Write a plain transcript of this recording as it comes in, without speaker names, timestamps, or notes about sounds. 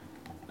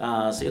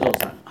使徒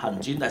行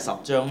傳第10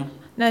章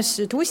那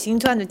使徒行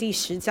傳的第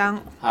10章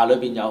裏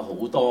邊有好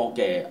多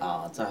嘅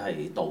即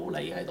係道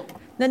理喺度。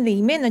那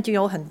裡面呢就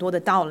有很多的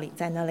道理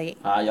在那裡。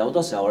有好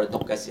多時候我哋讀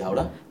嘅時候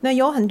咧，那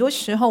有很多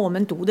時候我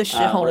們讀的時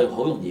候，我哋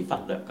好容易忽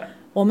略嘅。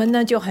我們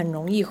呢就很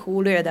容易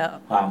忽略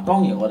的。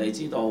當然我哋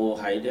知道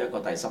喺呢一個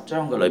第10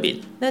章嘅裏邊，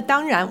那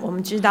當然我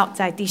們知道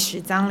在第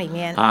10章裡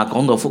面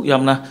講到福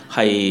音呢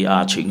係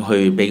傳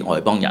去俾外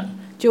邦人，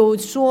就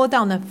說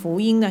到呢福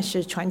音呢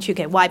是傳去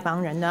給外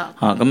邦人的。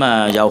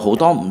有好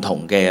多唔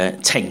同嘅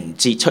情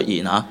節出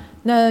現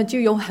那就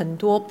有很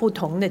多不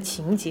同的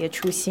情節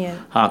出現。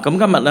咁今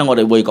日咧，我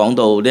哋會講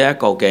到呢一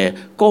個嘅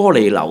哥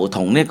尼流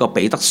同呢個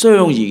彼得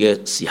相遇嘅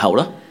時候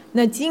啦。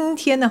那今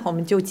天呢，我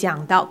們就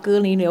講到哥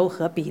尼流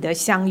和彼得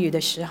相遇的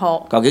時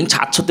候，究竟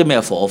擦出啲咩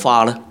火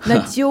花呢？那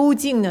究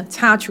竟呢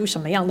擦出什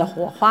麼樣的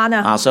火花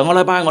呢？上個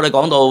禮拜我哋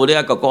講到呢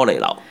一個哥尼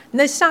流，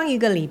那上一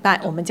個禮拜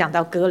我們講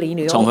到哥尼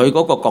流，從佢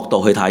嗰個角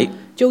度去睇，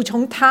就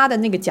從他的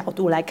那個角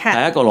度來看，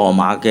係一個羅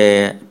馬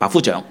嘅百夫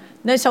長。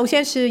那首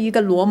先是一個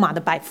羅馬的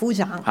百夫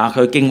長，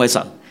佢敬畏神，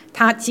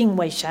他敬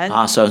畏神，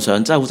常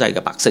常周濟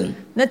嘅百姓，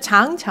那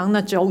常常呢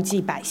周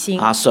濟百姓，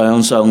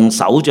常常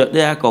守着呢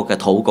一個嘅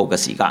禱告嘅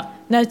時間，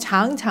那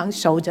常常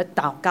守着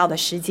禱告的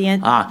時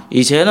間，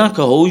而且呢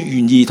佢好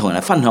願意同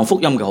人分享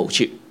福音嘅好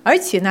處，而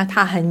且呢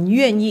他很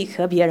願意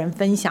和別人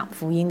分享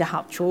福音的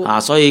好處，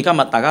所以今日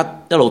大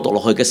家一路讀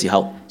落去嘅時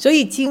候，所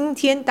以今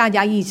天大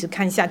家一直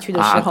看下去的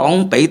時候，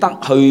講彼得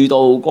去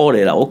到哥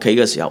尼流屋企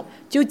嘅時候，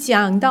就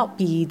講到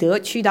彼得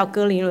去到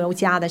哥尼流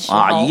家的時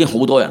候，已經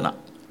好多人啦，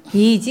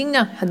已經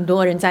呢很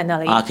多人在那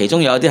裡，其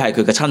中有一啲係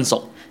佢嘅親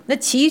屬，那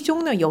其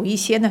中呢有一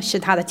些呢是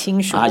他的親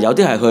屬，有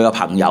啲係佢嘅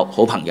朋友，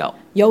好朋友，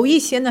有一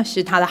些呢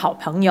是他的好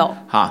朋友，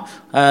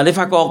你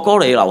發覺哥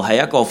尼流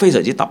係一個非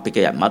常之特別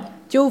嘅人物，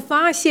就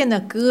發現呢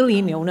哥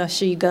尼流呢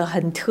是一個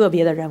很特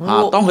別的人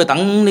物。當佢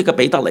等呢個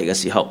彼得嚟嘅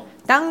時候，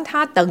當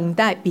他等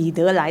待彼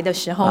得來的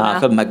時候呢，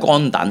佢唔係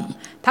乾等，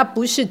他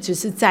不是只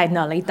是在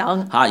那裡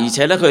等，而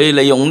且咧佢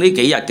利用呢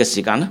幾日嘅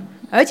時間咧，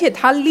而且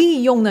他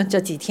利用呢這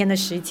幾天的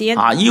時間，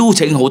邀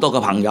請好多嘅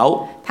朋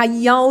友，他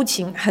邀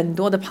請很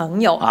多的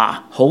朋友，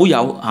好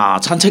友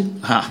親戚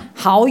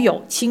好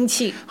友親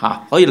戚，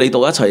可以嚟到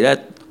一齊咧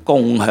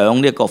共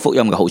享呢一個福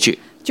音嘅好處。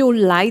就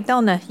來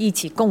到呢一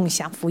起共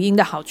享福音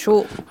的好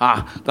處。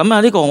呢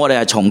個我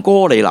哋係從哥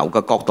尼流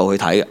嘅角度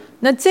去睇嘅。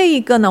那這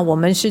一個呢，我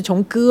們是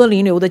從哥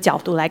尼流的角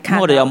度來看。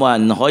我哋有冇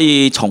人可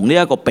以從呢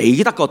一個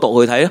彼得角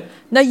度去睇呢？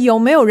那有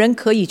沒有人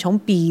可以從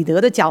彼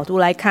得的角度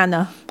來看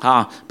呢？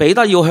彼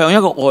得要向一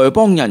個外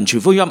邦人傳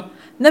福音。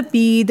那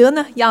彼得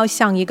呢，要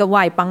向一個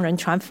外邦人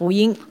傳福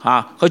音。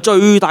佢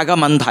最大嘅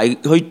問題，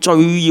佢最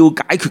要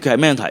解決嘅係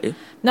咩問題？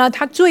那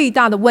他最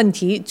大的問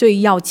題，最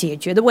要解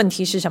決的問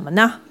題是什麼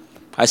呢？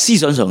係思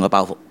想上嘅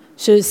包袱，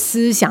是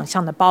思想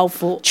上的包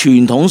袱，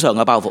傳統上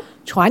嘅包袱，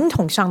傳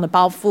統上的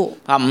包袱。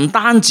唔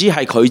單止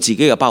係佢自己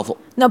嘅包袱，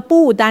那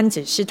不單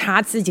只是他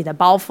自己的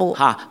包袱，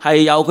係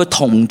有佢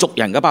同族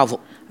人嘅包袱，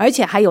而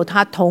且還有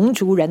他同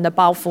族人的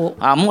包袱。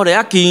咁我哋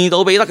一見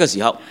到彼得嘅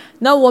時候，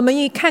那我們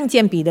一看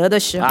見彼得的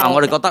時候，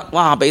我哋覺得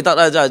哇，彼得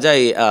咧真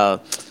係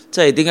即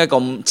係點解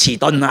咁遲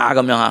鈍咁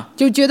樣啊？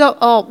就覺得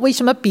為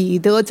什麼彼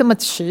得這麼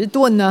遲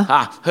鈍呢？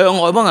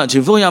向外邦人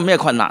傳福音有咩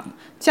困難？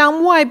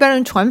向外邦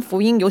人傳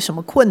福音有什麼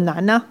困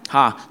難呢？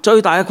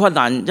最大嘅困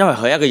難，因為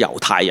佢係一個猶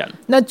太人。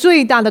那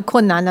最大的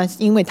困難呢？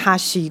因為他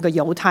是一個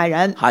猶太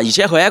人。而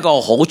且佢係一個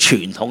好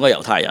傳統嘅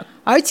猶太人。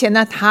而且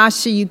呢，他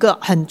是一個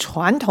很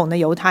傳統的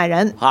猶太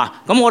人。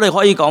咁我哋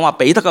可以講話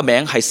彼得嘅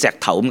名係石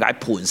頭咁解，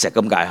磐石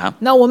咁解嚇。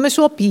那我們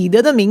說彼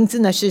得的名字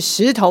呢是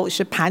石頭，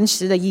是磐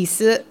石的意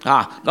思。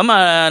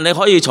你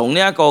可以從呢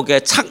一個嘅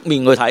側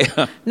面去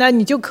睇。那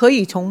你就可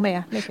以從咩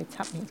啊？咩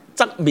叫側面？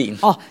側面。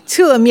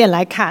側面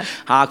來看。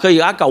佢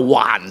有一嚿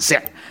頑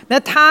石。那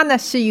它呢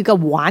是一個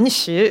頑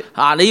石。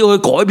你要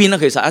去改變呢，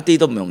其實一啲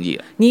都唔容易。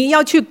你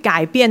要去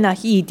改變呢，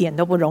一點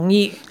都不容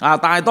易。但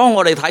係當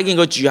我哋睇見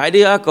佢住喺呢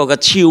一個嘅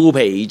俏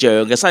皮匠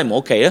嘅西門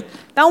屋企咧，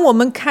當我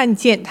們看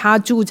見他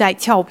住在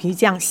俏皮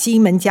匠西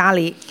門家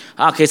裏，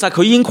其實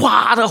佢已經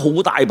跨得好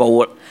大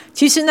步啦。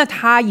其實呢，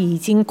他已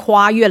經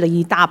跨越了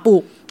一大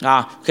步。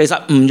其實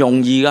唔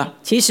容易噶。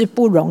其實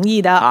不容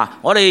易的。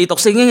我哋讀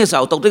聖經嘅時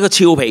候讀呢個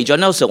俏皮匠，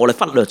有時候我哋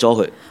忽略咗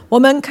佢。我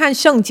們看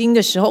聖經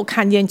嘅時候，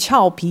看見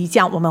俏皮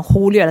匠，我們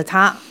忽略了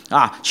他。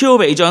俏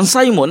皮匠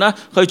西門呢，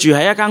佢住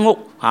喺一間屋。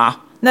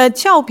那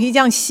俏皮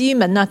匠西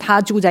門呢，他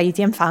住在一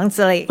間房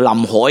子裏，臨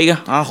海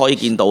嘅，可以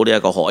見到呢一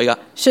個海噶，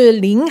是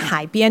臨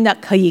海邊的，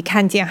可以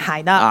看見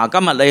海的。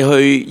今日你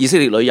去以色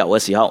列旅遊嘅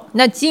時候，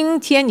那今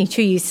天你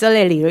去以色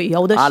列旅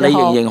遊的時候，你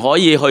仍然可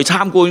以去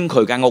參觀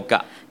佢間屋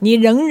噶。你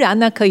仍然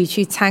呢可以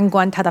去參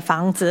觀他的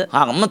房子。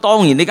咁當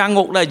然呢間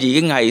屋咧已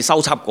經係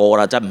修葺過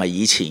啦，就唔係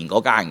以前嗰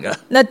間噶。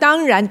那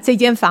當然，這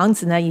間房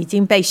子呢已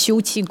經被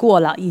修葺過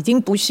了，已經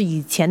不是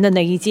以前的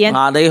那一間。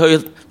你去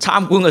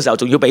參觀嘅時候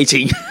仲要俾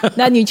錢。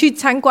那你去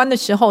參觀的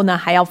時候呢，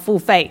還要付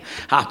費。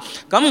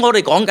咁我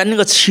哋講緊呢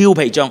個俏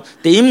皮匠，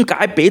點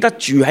解彼得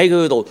住喺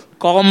佢度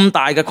咁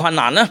大嘅困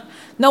難呢？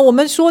那我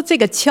們說這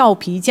個俏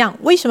皮匠，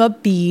為什麼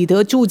彼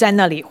得住在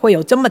那裡會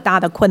有這麼大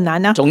的困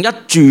難呢？仲一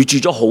住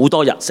咗好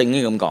多日，聖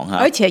經咁講嚇。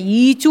而且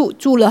一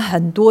住了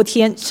很多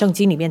天，聖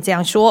經裡面這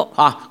樣說。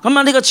咁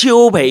啊，呢個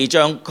俏皮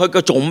匠佢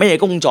嘅做咩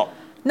工作？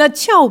那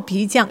俏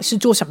皮匠是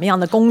做什麼樣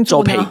的工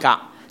作呢？做皮革，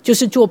就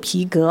是做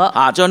皮革。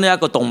將呢一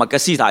個動物嘅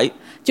屍體，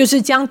就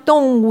是將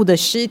動物的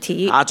屍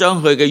體，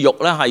將佢嘅肉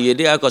咧係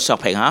呢一個削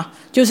皮嚇。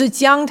就是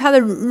將它的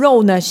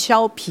肉呢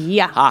削皮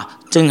呀。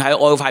淨係愛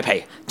塊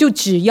皮，就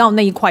只要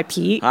那一塊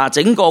皮。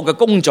整個嘅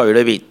工序裏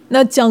邊，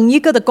那整一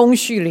個的工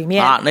序裡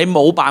面，你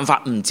冇辦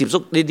法唔接觸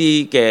呢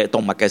啲嘅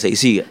動物嘅死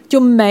屍嘅，就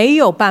沒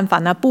有辦法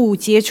呢不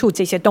接觸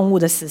這些動物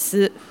的死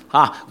屍。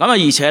而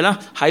且呢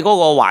喺嗰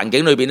個環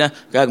境裏邊呢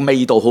嘅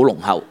味道好濃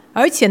厚。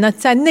而且呢，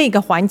在那個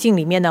環境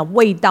裡面呢，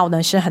味道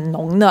呢是很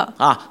濃的。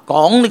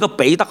講呢個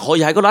彼得可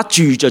以喺嗰度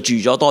一住就住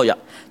咗多日，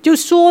就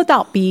說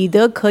到彼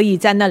得可以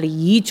在那裡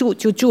一住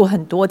就住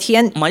很多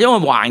天，唔係因為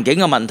環境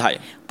嘅問題，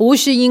不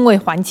是因為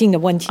環境的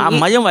問題，唔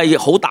係因為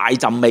好大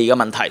陣味嘅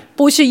問題，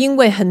不是因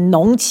為很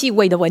濃氣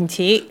味的問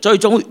題，最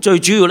主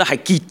要咧係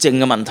潔淨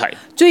嘅問題。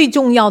最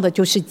重要的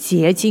就是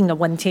潔淨的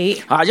問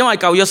題。因為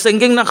舊約聖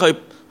經咧佢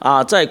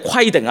即係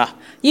規定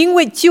因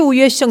為舊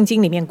約聖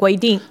經裡面規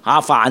定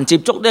凡接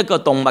觸呢一個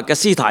動物嘅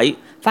屍體，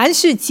凡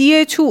是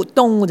接觸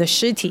動物的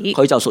屍體，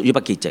佢就屬於不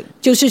潔淨，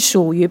就是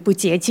屬於不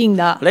潔淨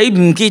的。你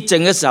唔潔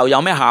淨嘅時候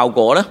有咩效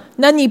果呢？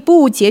那你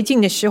不潔淨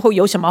的時候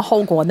有什麼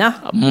後果呢？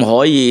唔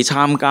可以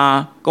參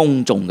加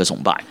公眾嘅崇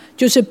拜，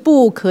就是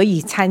不可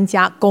以參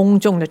加公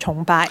眾的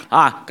崇拜。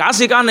假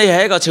使間你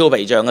係一個俏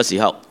皮匠嘅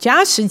時候，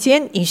假使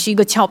間你是一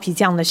個俏皮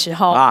匠的時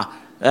候，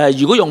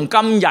如果用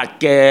今日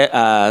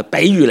嘅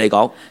比喻嚟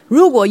講，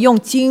如果用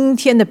今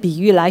天的比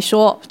喻來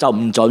說，就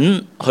唔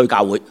准去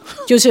教會，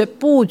就是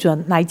不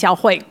准來教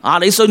會。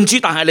你信主，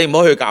但係你唔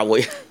好去教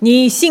會。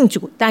你信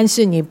主，但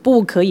是你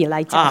不可以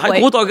來教會。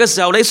喺古代嘅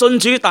時候，你信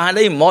主，但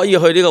係你唔可以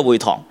去呢個會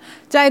堂。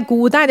在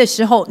古代的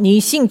時候，你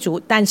信主，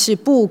但是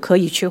不可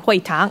以去會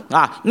堂。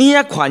呢一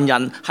群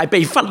人係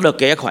被忽略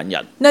嘅一群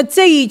人。那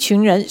這一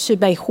群人是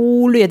被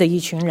忽略的一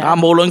群人。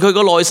無論佢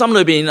個內心裏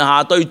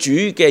邊對主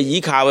嘅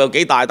依靠有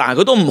幾大，但係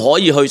佢都唔可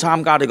以去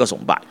參加呢個崇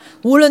拜。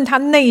無論他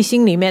內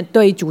心裡面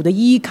對主的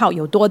依靠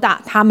有多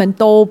大，他們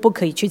都不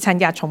可以去參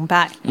加崇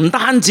拜。唔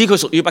單止佢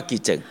屬於不潔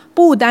淨，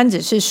不單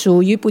只是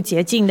屬於不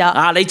潔淨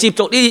的。你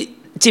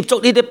接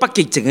觸呢啲不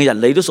潔淨嘅人，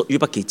你都屬於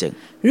不潔淨。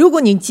如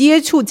果你接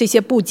觸這些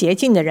不潔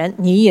淨的人，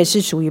你也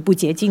是屬於不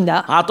潔淨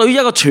的。對於一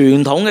個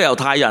傳統嘅猶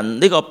太人，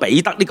呢個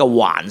彼得呢個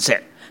頑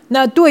石，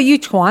那對於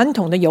傳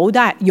統的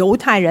猶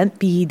太人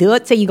彼得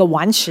這一個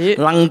頑石，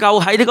能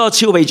夠喺呢個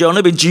俏皮匠裏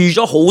邊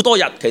住咗好多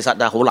日，其實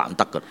係好難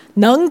得噶。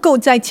能夠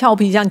在俏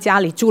皮匠家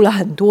裡住了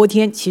很多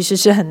天，其實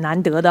是很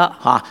難得的。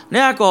呢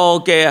一個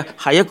嘅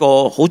係一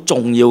個好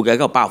重要嘅一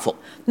個包袱。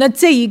那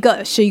這一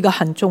個是一個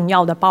很重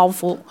要的包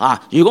袱。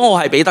如果我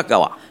係彼得嘅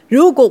話，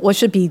如果我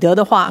是彼得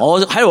的話，我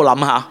喺度諗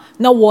下，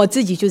那我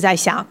自己就在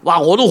想，哇，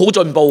我都好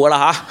進步噶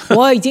啦吓，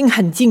我已經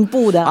很進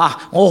步的。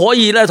我可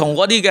以咧同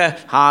嗰啲嘅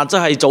即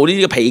係做呢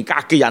啲皮革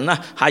嘅人啦，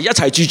一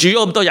齊住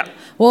咗咁多日。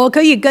我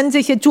可以跟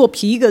這些做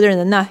皮革的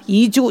人呢，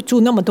一住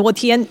那麼多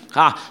天。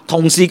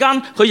同時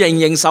間佢仍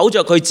然守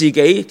着佢自己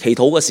祈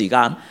禱嘅時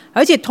間，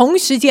而且同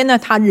時間呢，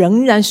他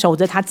仍然守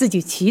着他自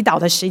己祈禱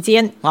的時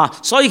間。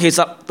所以其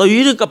實對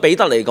於呢個彼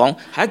得嚟講，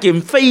係一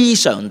件非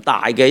常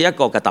大嘅一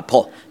個嘅突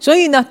破。所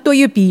以呢，對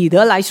於彼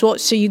得來說，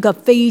是一個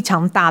非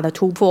常大的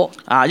突破。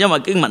因為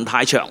經文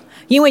太長。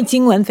因為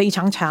經文非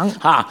常長，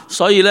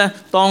所以咧，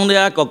當呢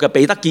一個嘅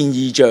彼得見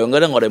異象嘅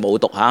咧，我哋冇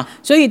讀吓。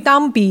所以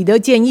當彼得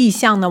見異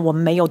象呢，我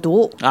們沒有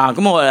讀。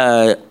咁我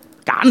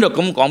簡略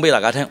咁講俾大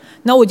家聽。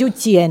那我就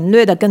簡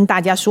略的跟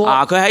大家說。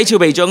佢喺俏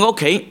皮匠嘅屋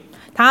企。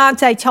他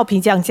在俏皮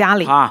匠家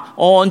裡。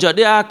按着呢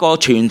一個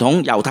傳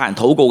統猶太人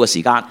禱告嘅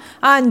時間。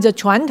按着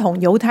傳統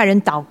猶太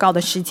人禱告的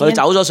時間。佢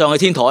走咗上去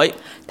天台。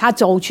他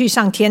走去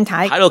上天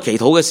台。喺度祈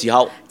禱嘅時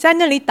候。在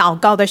那裡禱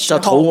告的時候。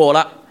就肚餓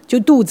啦。就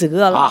肚子餓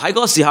了。喺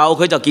嗰個時候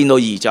佢就見到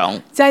異象。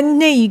在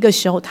那一個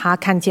時候，他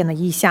看見了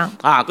異象。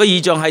個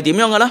異象係點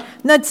樣嘅呢？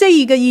那這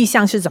一個異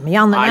象是怎麼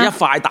樣的呢？一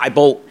塊大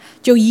布。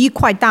就一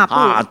塊大布。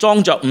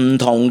裝着唔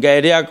同嘅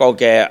呢一個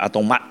嘅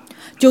動物。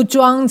就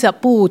裝着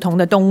不同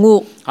的動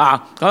物。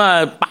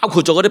包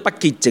括咗嗰啲不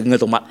潔淨嘅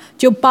動物。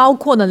就包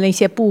括了那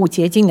些不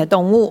潔淨的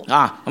動物。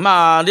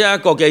呢一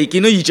個嘅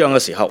見到異象嘅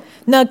時候。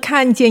那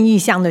看見異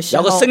象的時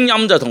候。有個聲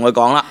音就同佢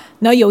講啦。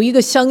那有一個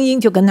聲音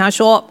就跟他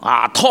說。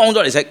劏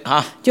咗嚟食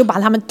就把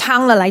他們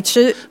劏了來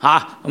吃。佢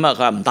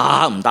話唔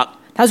得唔得。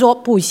他說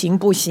不行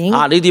不行。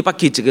呢啲不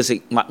潔淨嘅食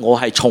物我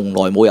係從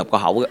來冇入過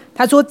口嘅。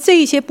他說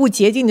這些不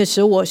潔淨的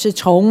食物我是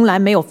從來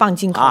沒有放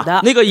進口的。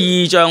呢個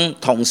異象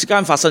同時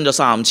間發生咗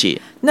3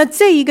次。那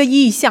這一個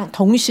異象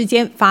同時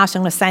間發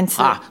生了3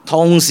次。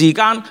同時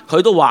間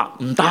佢都話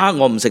唔得，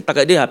我唔食得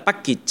嘅，呢係不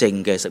潔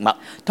淨嘅食物。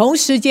同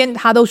時間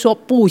他都說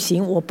不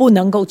行，我不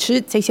能夠吃，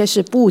這些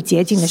是不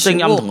潔淨的食物。聲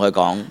音同佢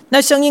講。那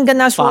聲音跟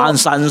他說。凡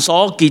神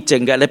所潔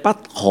淨嘅，你不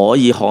可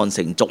以看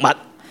成俗物。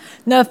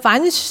那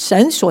凡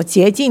神所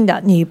潔淨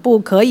的，你不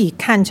可以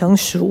看成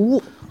俗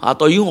物。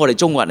對於我哋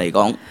中國人嚟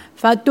講，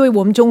對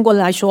我們中國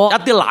人來說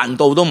一啲難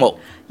度都冇。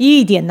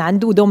一點難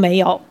度都沒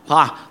有。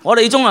我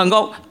哋中國人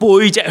講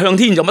背脊向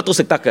天就乜都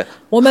食得嘅。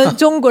我們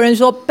中國人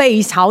說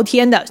背朝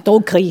天的都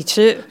可以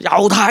吃，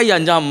猶太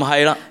人就唔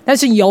係啦。但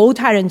是猶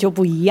太人就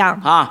不一樣。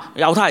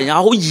猶太人有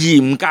好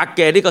嚴格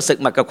嘅呢個食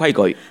物嘅規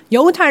矩。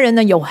猶太人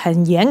呢有很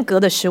嚴格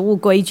的食物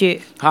規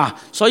矩。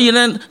所以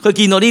呢，佢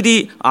見到呢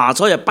啲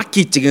所謂不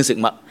潔淨嘅食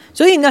物。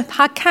所以呢，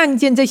他看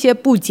見這些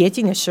不潔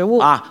淨的食物，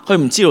佢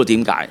唔知道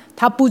點解，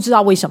他不知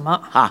道為什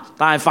麼，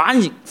但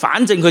係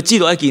反正佢知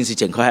道一件事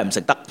情，佢係唔食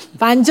得。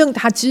反正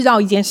他知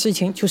道一件事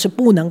情，就是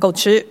不能夠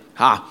吃。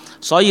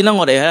所以呢，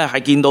我哋咧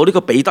係見到呢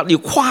個彼得要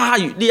跨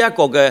越呢一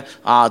個嘅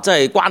即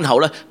係關口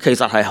咧，其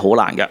實係好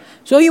難嘅。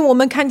所以我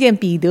們看見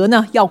彼得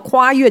呢，要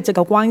跨越這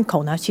個關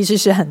口呢，其實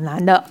是很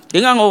難的。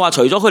點解我話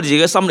除咗佢哋自己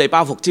嘅心理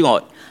包袱之外？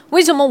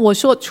為什麼我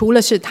說除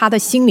了是他的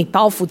心理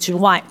包袱之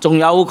外，仲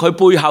有佢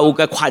背後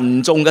嘅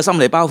群眾嘅心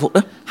理包袱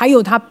呢？還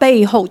有他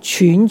背後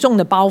群眾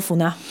的包袱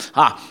呢？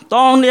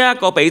當呢一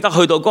個彼得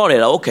去到哥尼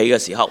流屋企嘅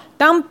時候，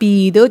當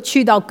彼得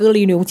去到哥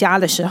尼流家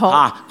嘅時候，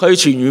佢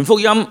傳完福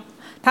音，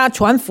他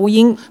傳福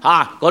音，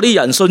嗰啲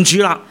人信主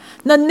啦，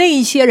那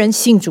一些人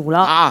信主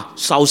了，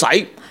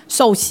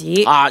受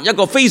洗，一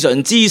個非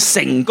常之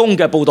成功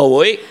嘅佈道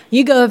會，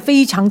一個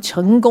非常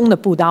成功的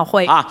佈道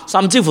會，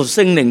甚至乎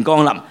聖靈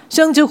降臨，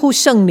甚至乎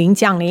聖靈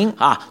降臨，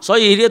所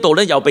以呢一度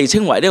咧又被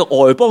稱為呢個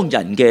外邦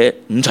人嘅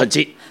五旬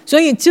節。所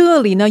以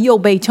這裡呢又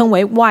被稱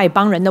為外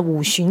邦人的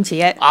五旬節。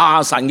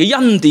神嘅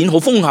恩典好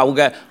豐厚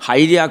嘅喺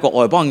呢一個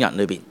外邦人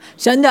裏邊。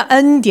神的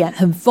恩典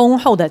很豐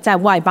厚的在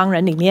外邦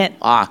人裡面。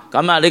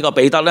咁呢個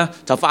彼得呢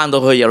就翻到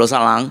去耶路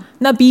撒冷。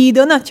那彼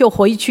得呢就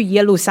回去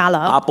耶路撒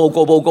冷。報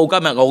告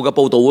今日我嘅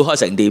佈道會開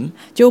成點？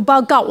就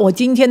報告我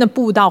今天的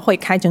佈道會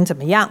開成怎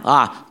麼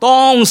樣？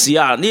當時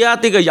呢一啲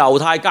嘅猶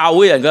太教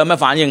會人嘅有咩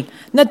反應？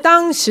那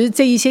當時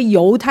這一些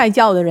猶太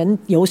教的人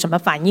有什麼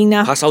反應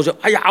呢？拍手掌，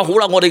哎呀好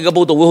啦，我哋嘅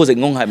佈道會好成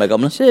功，係咪咁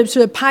呢？是不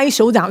是拍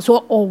手掌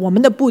說我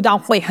們的佈道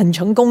會很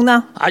成功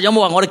呢？有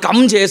冇話我哋感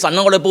謝神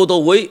啊？我哋佈道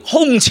會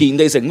空前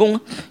地成功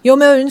呢？有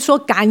沒有人說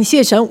感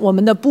謝神，我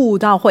們的佈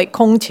道會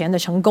空前的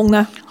成功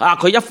呢？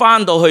佢一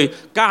返到去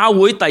教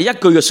會第一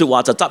句嘅說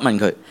話就質問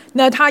佢。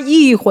那他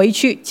一回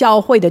去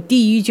教會的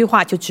第一句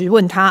話就質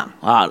問他：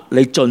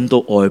你進到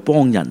外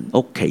邦人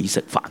屋企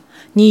食飯？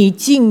你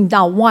進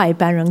到外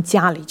邦人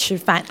家裡吃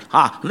飯？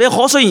你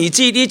可想而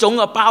知呢種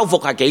嘅包袱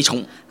係幾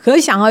重？可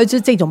想而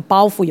知這種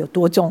包袱有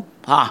多重？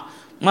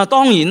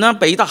當然啦，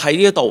彼得喺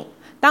呢一度。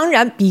當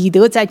然，彼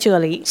得在這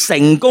裡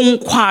成功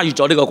跨越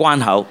咗呢個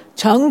關口，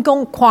成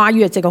功跨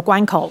越這個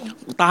關口。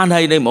但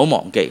係你唔好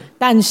忘記，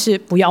但是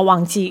不要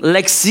忘記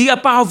歷史嘅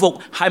包袱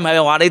係咪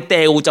話你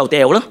掉就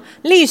掉呢？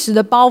歷史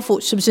的包袱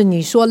是不是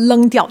你說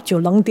扔掉就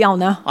扔掉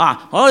呢？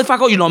我哋發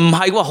覺原來唔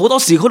係喎，好多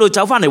時佢哋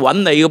走翻嚟揾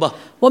你嘅噃。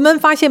我們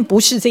發現不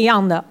是這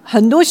樣的，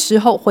很多時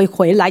候會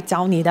回來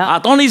找你的。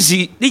當呢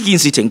件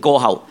事情過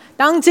後。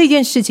當這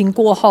件事情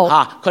過後，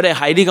佢哋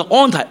喺呢個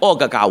安提阿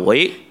嘅教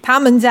會，他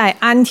們在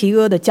安提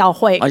阿的教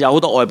會，有好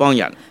多外邦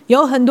人，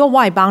有很多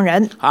外邦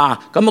人，咁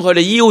佢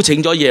哋邀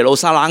請咗耶路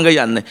撒冷嘅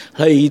人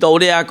嚟到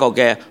呢一個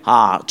嘅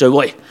聚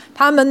會，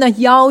他們呢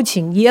邀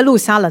請耶路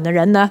撒冷嘅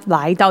人呢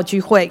來到聚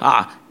會，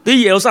啲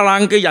耶路撒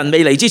冷嘅人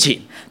未嚟之前，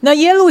那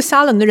耶路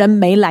撒冷嘅人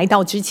沒來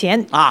到之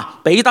前，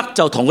彼得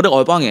就同嗰啲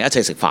外邦人一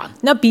齊食飯。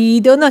那彼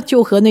得呢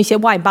就和那些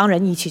外邦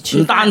人一起吃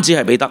飯。唔單止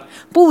係彼得，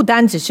不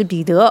單只是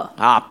彼得，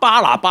巴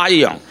拿巴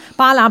一樣，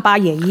巴拿巴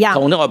也一樣，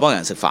同啲外邦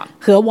人食飯，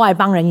和外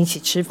邦人一起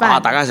吃飯。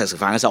大家一齊食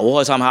飯嘅時候好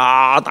開心，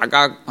大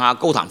家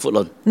高談闊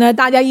論。那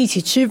大家一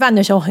起吃飯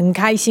嘅時候很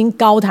開心，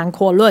高談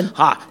闊論。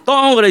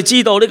當我哋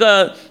知道呢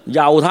個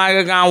猶太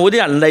嘅教會啲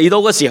人嚟到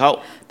嘅時候，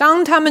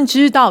當他們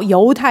知道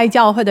猶太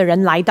教會的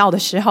人來到的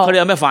時候，佢哋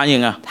有咩反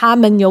應啊？他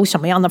們有什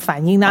麼樣的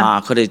反應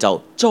呢？佢哋就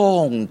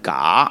裝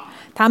假，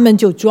他們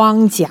就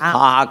裝假。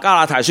加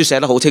拉太書寫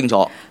得好清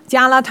楚，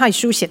加拉太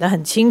書寫得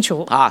很清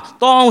楚。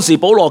當時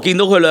保羅見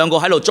到佢兩個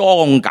喺度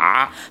裝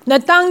假，那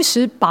當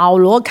時保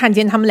羅看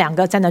見他們兩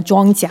個在那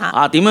裝假，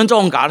點樣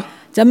裝假呢？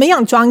怎麼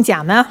樣裝假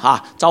呢？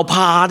就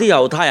怕啲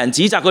猶太人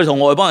指責佢哋同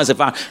外邦人食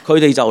飯，佢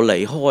哋就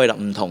離開啦，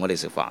唔同佢哋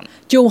食飯。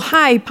就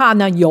害怕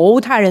呢猶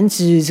太人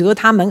指責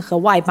他們和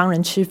外邦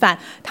人吃飯，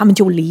他們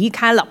就離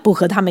開了，不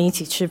和他們一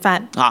起吃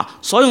飯。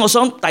所以我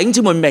想弟兄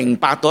姊妹明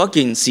白到一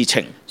件事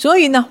情。所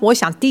以呢，我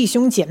想弟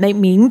兄姐妹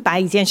明白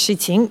一件事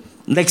情：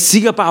歷史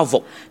嘅包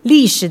袱，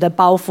歷史的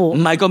包袱唔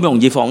係咁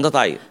容易放得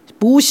低，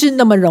不是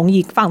那麼容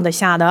易放得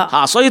下的。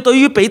所以對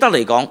於彼得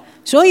嚟講，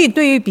所以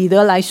對於彼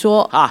得來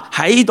說，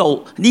喺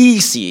度呢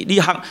時呢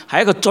刻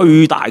係一個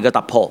最大嘅突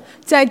破。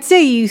在這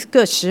一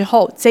個時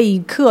候，這一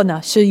刻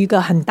呢，是一個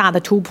很大的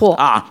突破。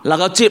能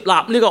夠接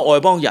納呢個外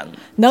邦人，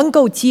能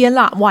夠接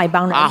納外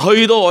邦人，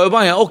去到外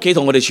邦人屋企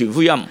同佢哋傳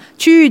福音，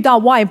去到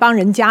外邦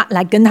人家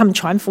來跟他們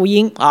傳福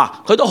音。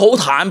佢都好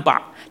坦白。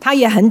他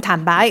也很坦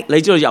白，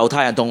你知道猶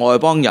太人同外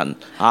邦人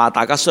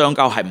大家相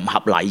交係唔合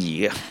禮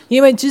儀嘅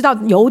因為知道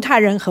猶太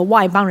人和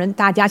外邦人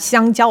大家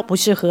相交不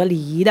是合禮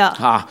儀的。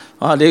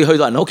你去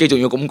到人屋企仲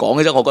要咁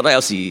講嘅啫，我覺得有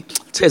時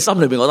即係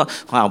心裏邊覺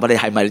得你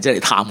係咪真係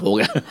嚟探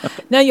我嘅？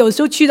那有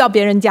時候去到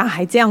別人家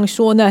還這樣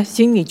說呢，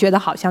心裡覺得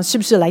好像是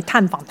不是來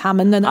探訪他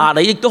們的呢？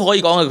你亦都可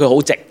以講佢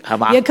好直，係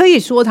嘛？也可以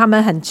說他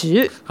們很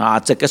直。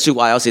直嘅説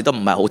話有時都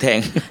唔係好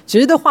聽。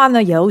直的話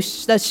呢，有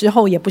的時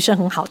候也不是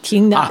很好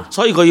聽的。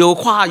所以佢要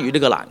跨越呢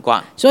個難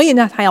關。所以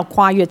呢，他要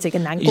跨越這個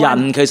難關。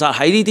人其實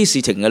喺呢啲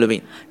事情嘅裏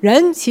邊，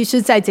人其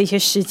實在這些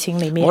事情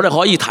裡面，我哋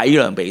可以體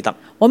諒彼得。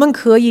我們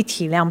可以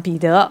體諒彼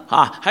得。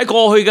喺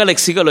過去嘅歷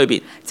史嘅裏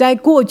邊，在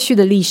過去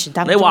的歷史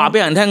當中，你話俾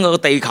人聽個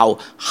地球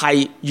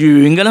係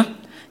圓嘅呢？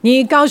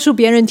你告訴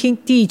別人聽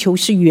地球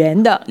是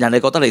圓的，人哋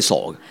覺得你傻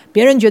嘅。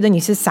別人覺得你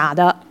是傻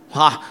的。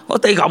個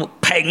地球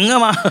平啊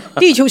嘛，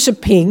地球是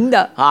平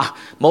的。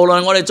無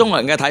論我哋中國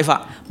人嘅睇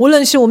法，無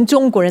論是我們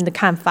中國人的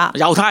看法，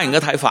猶太人嘅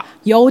睇法，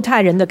猶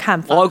太人的看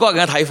法，外國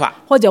人嘅睇法，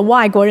或者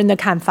外國人的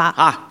看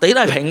法，地都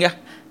係平嘅。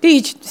地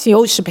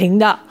球是平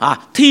的，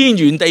天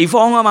圓地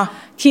方啊嘛，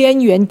天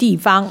圓地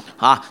方，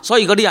所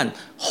以嗰啲人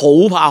好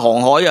怕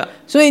航海啊。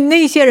所以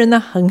那些人呢，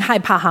很害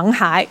怕航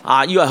海，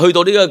以為去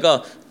到呢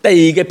個地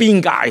嘅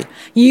邊界，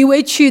以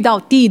為去到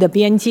地的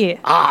邊界，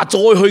再去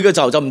嘅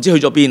時候就唔知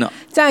去咗邊啦。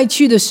再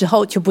去的時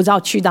候就不知道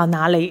去到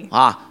哪裡。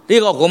呢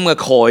個咁嘅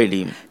概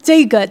念，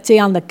這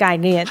樣的概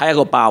念係一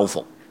個包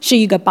袱。是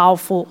一個包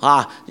袱。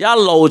一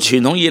路傳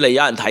統以嚟，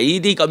有人提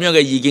呢啲咁樣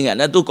嘅意見，人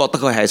咧都覺得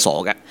佢係傻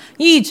嘅。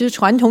一直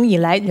傳統以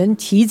來，人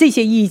提這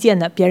些意見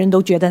呢，別人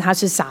都覺得他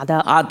是傻的。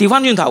調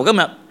翻轉頭，今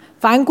日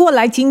反過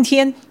來，今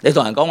天你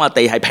同人講話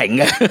地係平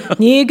嘅，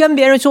你跟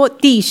別人說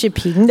地是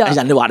平的，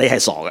人哋話你係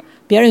傻嘅，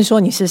別人說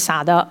你是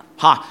傻的。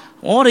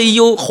我哋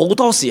要好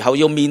多時候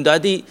要面對一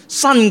啲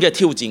新嘅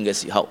挑戰嘅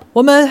時候，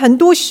我們很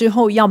多時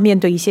候要面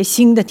對一些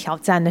新的挑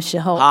戰的時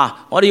候，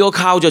我哋要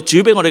靠着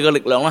主俾我哋嘅力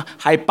量咧，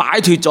係擺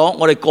脫咗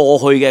我哋過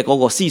去嘅嗰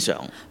個思想。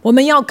我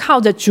們要靠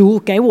着主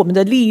給我們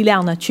的力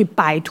量呢，去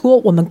擺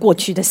脫我們過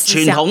去的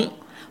思想、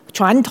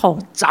傳統、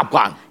習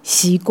慣、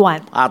習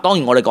慣。當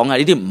然我哋講係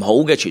呢啲唔好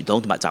嘅傳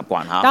統同埋習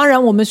慣嚇。當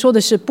然我們說的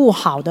是不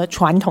好的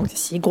傳統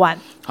習慣。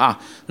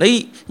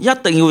你一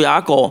定要有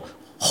一個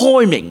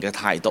開明嘅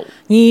態度，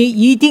你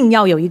一定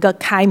要有一個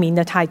開明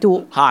的態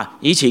度。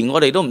以前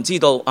我哋都唔知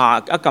道一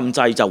撳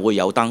掣就會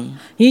有燈。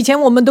以前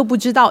我們都不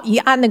知道一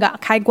按那個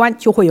開關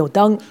就會有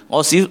燈。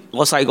我細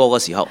個嘅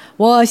時候，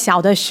我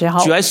小的時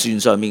候住喺船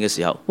上面嘅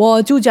時候，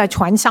我住在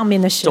船上面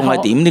的時候，仲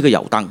係點呢個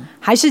油燈，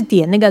還是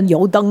點那個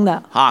油燈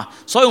的。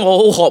所以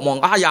我好渴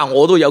望，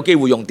我都有機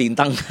會用電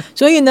燈。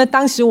所以呢，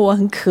當時我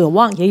很渴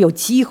望也有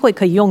機會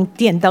可以用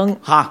電燈。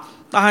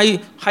但係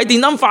喺電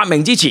燈發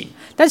明之前，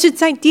但是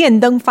在電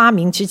燈發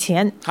明之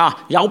前，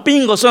有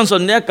邊個相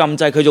信呢一撳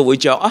掣佢就會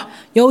着啊？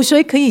有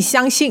誰可以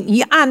相信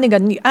一按那個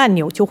按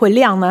鈕就會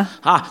亮呢？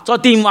在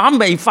電話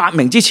未發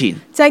明之前，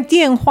在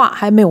電話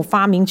還沒有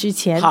發明之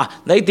前，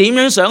你點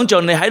樣想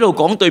像你喺度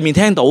講對面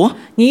聽到啊？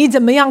你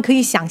怎麼樣可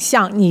以想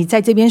象你在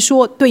這邊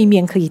說對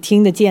面可以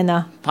聽得見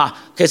呢？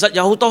其實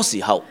有好多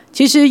時候，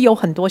其實有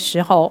很多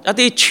時候，一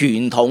啲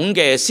傳統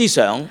嘅思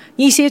想，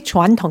一些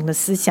傳統的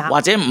思想，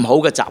或者唔好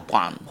嘅習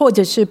慣，或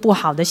者是不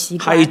好的習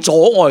慣，係阻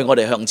礙我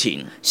哋向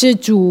前，是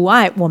阻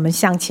礙我們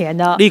向前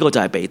的。呢個就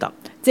係彼得，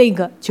這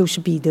個就是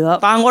彼得。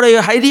但係我哋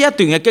喺呢一段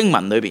嘅經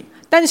文裏邊，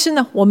但是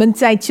呢，我們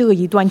在這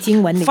一段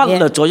經文裏面忽略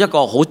咗一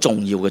個好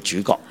重要嘅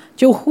主角，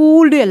就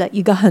忽略了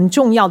一個很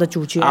重要的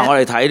主角。我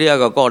哋睇呢一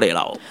個哥尼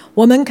流，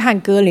我們看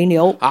哥尼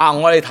流，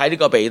我哋睇呢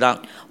個彼得，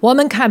我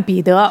們看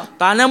彼得。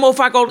但係你有冇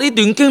發覺呢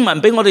段經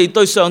文俾我哋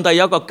對上帝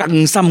有一個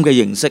更深嘅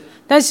認識？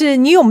但是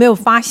你有沒有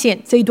發現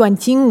這段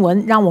經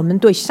文讓我們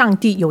對上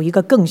帝有一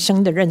個更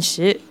深的認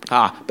識？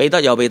彼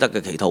得有彼得嘅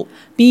祈禱，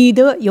彼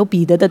得有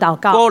彼得的禱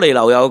告，哥尼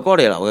流有哥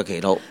尼流嘅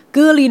祈禱，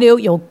哥尼流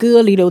有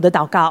哥尼流的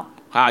禱告。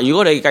如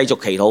果你繼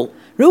續祈禱，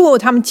如果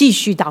他們繼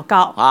續禱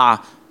告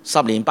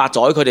，10年8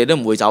載佢哋都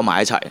唔會走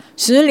埋一齊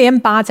，10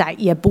年8載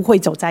也不會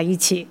走在一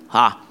起。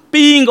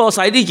邊個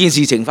使呢件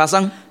事情發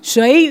生？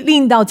誰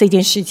令到這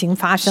件事情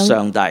發生？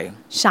上帝。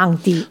上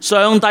帝。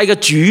上帝嘅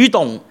主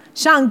動。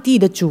上帝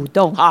的主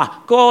動。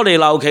哥尼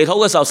流祈禱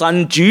嘅時候，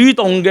神主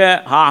動嘅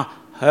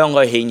向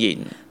佢顯現。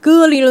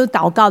哥尼流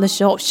禱告的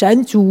時候，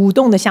神主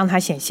動的向他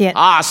顯現。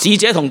使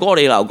者同哥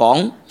尼流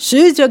講，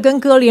使者跟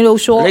哥尼流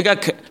說：你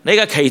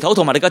嘅祈禱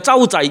同埋你嘅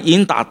周濟已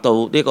經達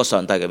到呢個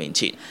上帝嘅面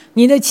前。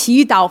你的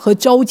祈禱和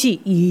周濟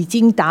已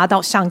經達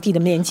到上帝的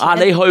面前。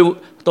你去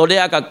到呢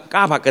一個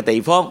加帕嘅地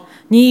方，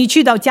你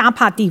去到加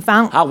帕地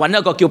方，揾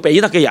一個叫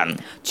彼得嘅人，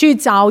去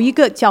找一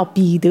個叫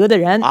彼得的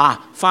人，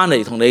翻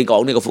嚟同你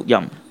講呢個福音，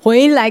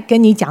回來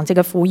跟你講這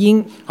個福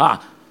音。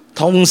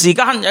同時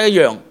間一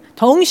樣。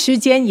同時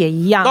間也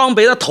一樣。當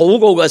彼得禱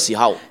告嘅時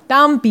候，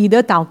當彼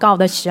得禱告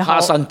的時候，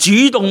神主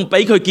動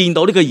俾佢見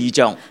到呢個異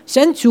象，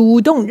神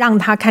主動讓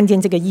他看見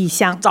這個異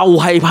象，就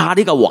係怕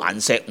呢個頑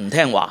石唔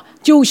聽話，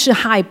就是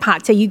害怕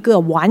這一個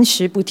頑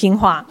石不聽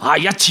話。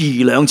一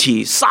次兩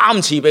次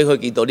三次俾佢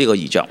見到呢個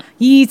異象，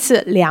一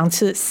次兩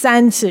次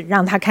三次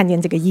讓他看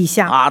見這個異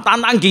象。單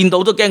單見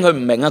到都驚佢唔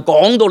明啊，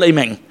講到你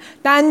明，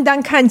單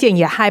單看見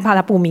也害怕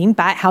他不明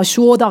白，還要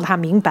說到他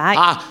明白。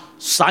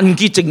神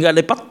潔淨嘅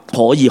你不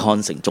可以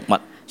看成俗物。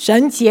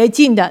神潔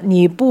淨的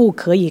你不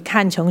可以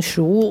看成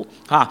俗物。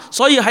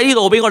所以喺呢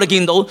度俾我哋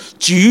見到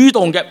主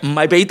動嘅唔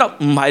係彼得，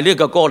唔係呢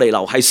個哥尼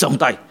流，係上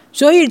帝。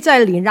所以在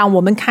裏讓我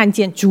們看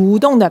見主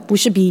動的不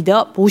是彼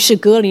得，不是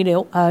哥尼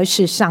流，而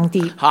是上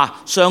帝。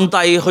上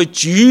帝去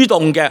主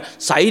動嘅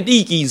使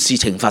呢件事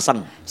情發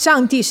生。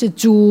上帝是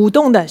主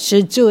動的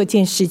使這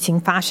件事情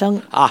發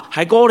生。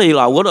喺哥尼流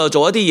嗰度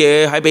做一啲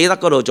嘢，喺彼得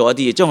嗰度做一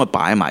啲嘢，將佢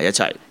擺埋一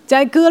齊。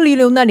在哥尼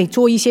流那裡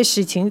做一些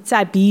事情，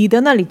在彼得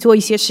那裡做一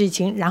些事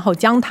情，然後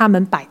將他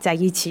們擺在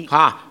一起。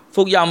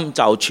福音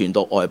就傳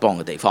到外邦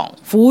嘅地方，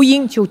福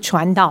音就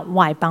傳到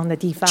外邦嘅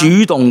地方。主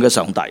動嘅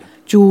上帝，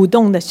主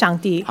動的上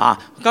帝。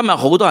今日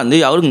好多人都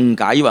有誤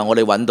解，以為我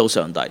哋揾到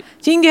上帝。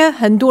今天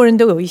很多人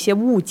都有一些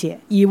誤解，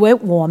以為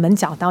我們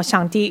找到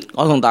上帝。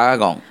我同大家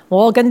講，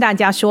我跟大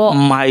家說，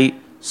唔係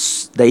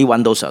你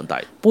揾到上帝，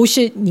不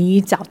是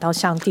你找到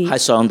上帝，係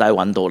上帝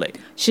揾到你，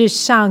是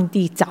上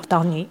帝找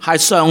到你，係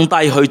上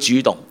帝去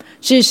主動，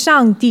是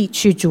上帝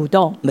去主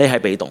動，你係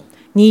被動。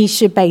你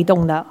是被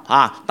動的。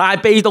但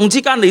係被動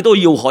之間你都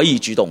要可以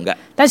主動嘅。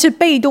但是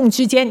被動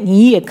之間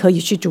你也可以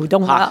去主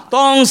動的。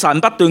當神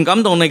不斷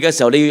感動你嘅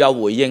時候，你要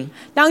有回應。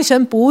當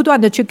神不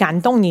斷的去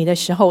感動你的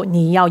時候，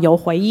你要有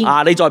回應。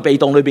你在被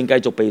動裏邊繼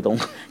續被動。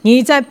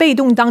你在被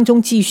動當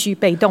中繼續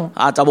被動。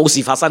就冇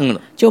事發生㗎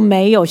啦。就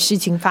沒有事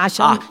情發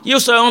生。要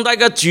上帝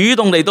嘅主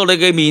動嚟到你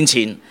嘅面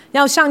前。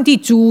要上帝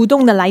主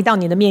動的來到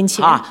你的面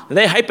前。你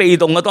喺被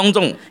動嘅當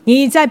中。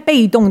你在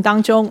被動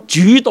當中。主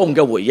動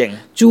嘅回應。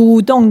主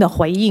動的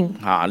回應。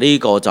呢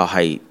個就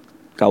係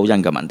救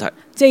恩嘅問題。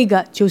這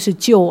個就是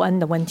救恩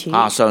的問題。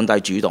上帝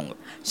主動。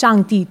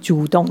上帝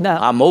主動的。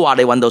唔好話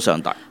你揾到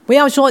上帝。不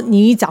要說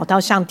你找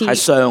到上帝。係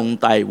上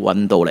帝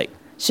揾到你。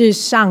是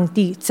上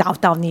帝找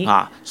到你。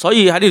所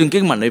以喺呢段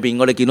經文裏邊，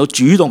我哋見到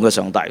主動嘅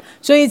上帝。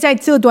所以在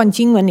這段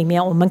經文裡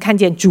面，我們看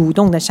見主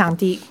動的上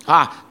帝。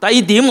第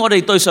二點，我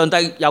哋對上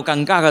帝有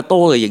更加嘅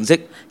多嘅認識。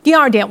第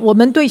二點，我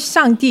們對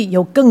上帝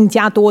有更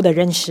加多的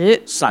認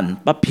識。神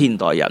不偏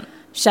待人。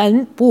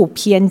神不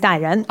偏待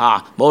人。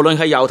無論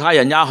係猶太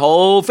人也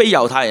好，非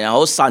猶太人也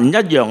好，神一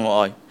樣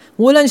愛。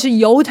無論是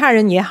猶太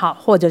人也好，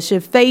或者是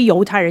非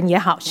猶太人也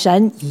好，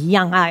神一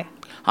樣愛。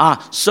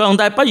上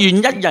帝不願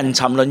一人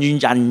沉淪，願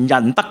人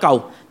人得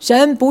救。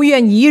神不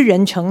願一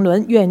人沉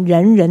淪，願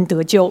人人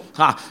得救。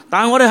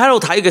但係我哋喺度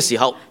睇嘅時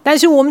候，但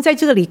是我們在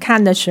這裡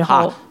看的時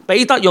候，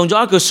彼得用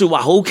咗一句說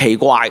話好奇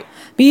怪。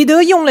彼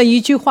得用了一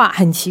句話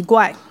很奇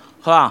怪，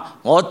佢話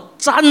我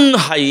真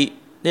係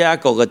呢一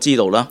個嘅知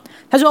道啦。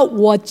他說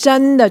我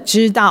真的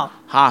知道，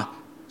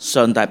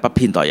上帝不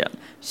偏待人，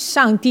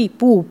上帝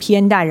不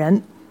偏待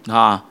人。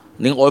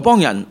連外邦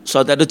人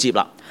上帝都接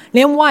啦，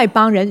連外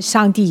邦人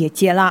上帝也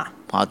接納。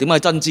點解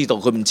真知道？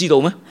佢唔知道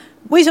咩？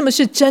為什麼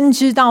是真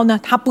知道呢？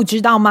他不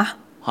知道嗎？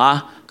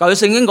舊約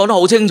聖經講得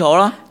好清楚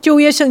啦。舊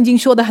約聖經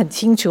說得很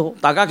清楚。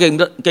大家記唔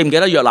記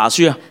得約拿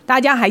書啊？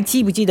大家還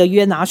記不記得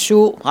約拿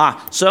書？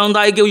上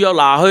帝叫約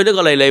拿去呢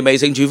個尼尼微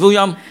城傳福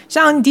音。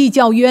上帝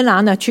叫約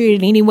拿呢去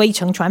尼尼微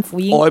城傳福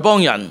音。外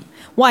邦人。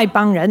外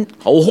邦人。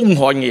好兇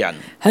悍嘅人。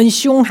很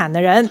兇悍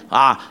的人。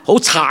好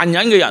殘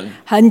忍嘅人。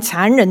很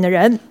殘忍的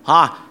人。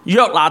約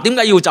拿點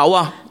解要走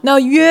啊？那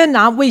約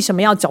拿為什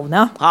麼要走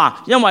呢？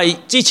因為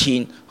之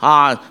前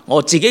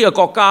我自己嘅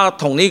國家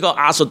同呢個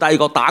亞述帝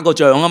國打過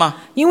仗啊嘛。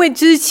因為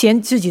之前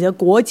自己的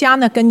國家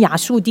呢跟亞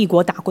述帝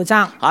國打過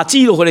仗。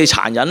知道佢哋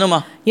殘忍啊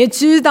嘛。也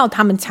知道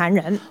他們殘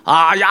忍。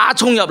一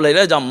衝入嚟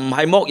咧就唔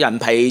係剝人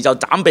皮就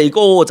斬鼻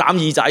哥斬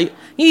耳仔。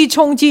一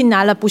衝進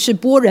來了，不是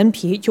剝人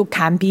皮就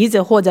砍鼻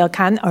子或者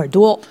砍耳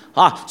朵。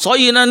所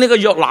以呢個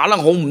約拿呢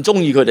好唔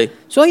中意佢哋。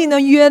所以呢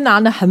約拿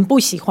呢很不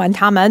喜歡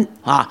他們。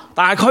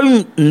但係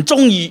佢唔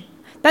中意。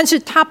但是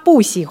他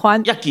不喜歡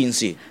一件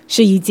事，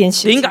是一件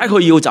事。點解佢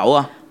要走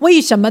啊？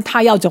為什麼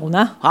他要走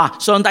呢？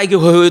上帝叫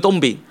佢去東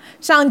邊。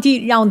上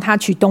帝讓他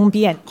去東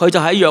邊，佢就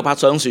喺約帕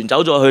上船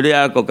走咗去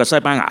呢一個嘅西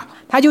班牙。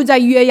他就在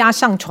約押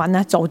上船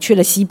呢，走去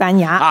了西班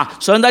牙。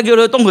上帝叫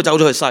佢去東，佢走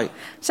咗去西。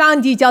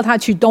上帝叫他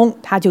去東，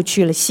他就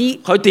去了西。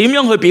佢點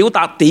樣去表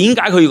達點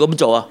解佢要咁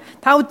做啊？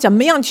他要怎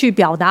麼樣去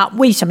表達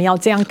為什麼要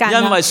這樣幹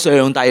呢？因為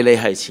上帝你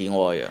係慈愛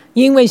嘅。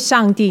因為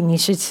上帝你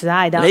是慈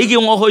愛的。你叫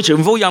我去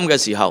傳福音嘅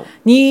時候，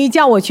你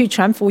叫我去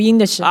傳福音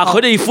的時候，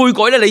佢哋悔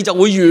改咧，你就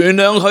會原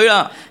諒佢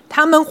啦。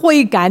他們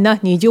悔改呢，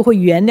你就會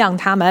原諒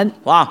他們。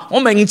我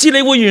明知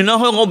你會原諒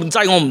佢，我唔制，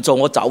我唔做，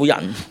我走人。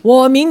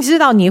我明知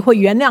道你會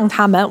原諒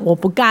他們，我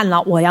不幹了，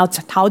我要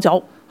逃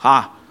走。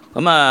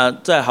咁啊，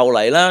即係後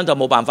嚟咧就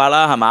冇辦法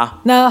啦，係嘛？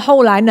那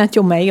後來呢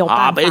就沒有辦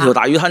法，俾條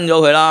大魚吞咗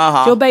佢啦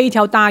嚇。就被一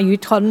條大魚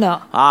吞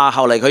了。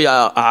後嚟佢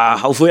又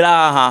後悔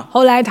啦嚇。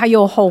後來他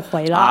又後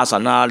悔了。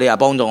神啊，你又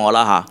幫助我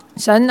啦嚇。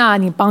神啊，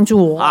你幫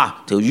助我。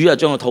條魚就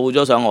將佢吐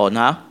咗上岸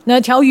嚇。那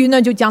條魚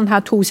呢就將它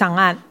吐上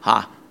岸。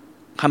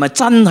係咪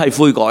真係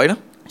悔改呢？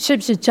是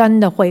不是真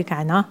的悔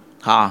改呢？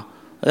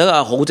一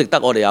個好值得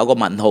我哋有個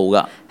問號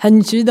噶。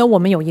很值得我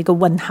們有一個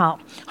問號。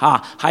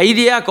喺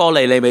呢一個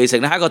尼尼微城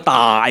咧係一個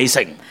大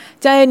城。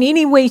在尼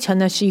尼微城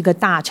呢是一個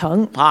大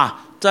城。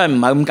真係唔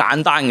係咁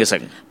簡單嘅城。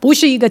不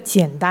是一個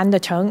簡單的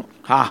城。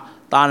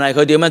但係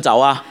佢點樣走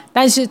啊？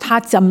但是他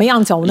怎麼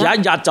樣走呢？一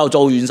日就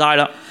做完晒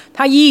啦。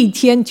他一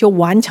天就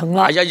完成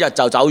了。一日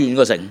就走完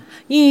個城。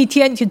一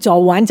天就走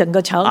完整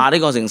個城。呢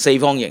個城四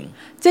方形。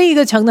這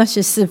個城呢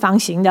是四方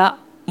形的。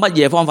乜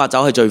嘢方法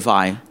走係最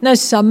快？那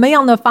什麼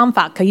樣的方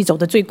法可以走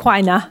得最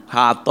快呢？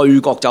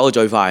對角走係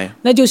最快。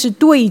那就是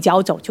對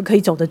角走就可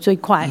以走得最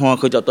快。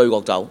佢就對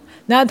角走。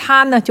那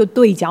他呢就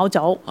對角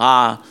走。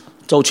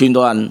做傳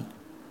道人。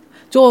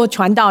做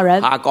傳道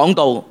人。講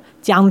道。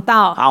講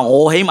道。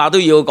我起碼都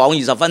要講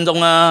20分鐘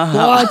啦。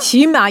我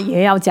起碼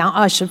也要講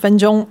20分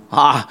鐘。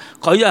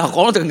佢又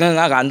講得更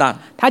加簡單。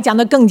他講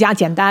得更加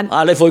簡單。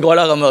你悔改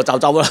啦，咁就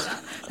走啦。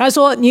他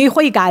說你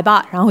悔改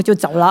吧，然後就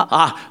走了。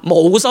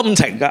冇心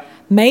情嘅。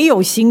沒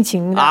有心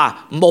情的。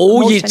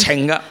冇熱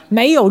情嘅。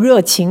沒有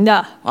熱情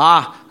的。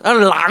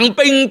冷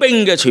冰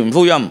冰嘅傳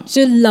福音。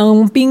是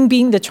冷冰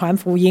冰的傳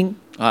福音。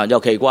又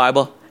奇怪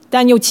噃。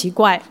但又奇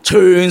怪。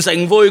全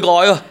城悔改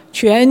啊。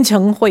全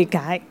城悔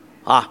改。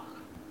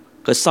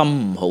佢心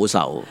唔好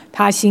受。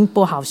他心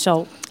不好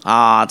受。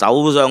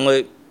走上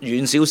去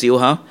遠少少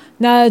嚇。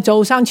那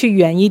走上去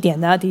遠一點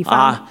的地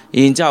方。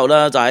然之後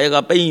咧就喺一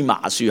個蓖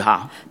麻樹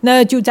下。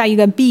那就在一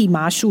個蓖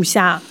麻樹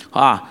下。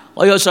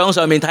我要上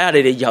面睇下你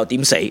哋以後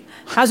點死。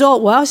他說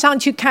我要上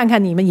去看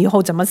看你們以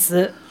後怎麼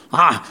死。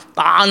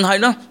但係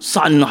呢，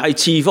神係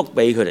賜福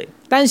俾佢哋。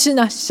但是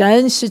呢，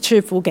神是賜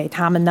福給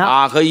他們的。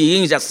佢已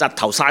經日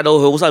頭曬到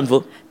佢好辛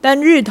苦。但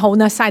日頭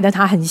呢曬得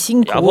他很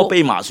辛苦。有棵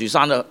蓖麻樹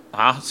生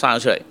咗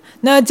出嚟。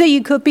那這一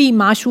棵蓖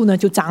麻樹呢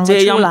就長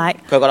咗出來。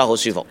佢覺得好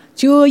舒服。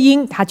遮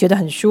陰，他覺得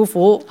很舒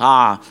服。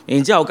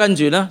然之後跟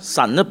住呢，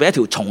神呢俾一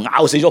條蟲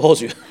咬死咗棵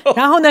樹。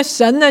然後呢，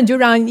神呢就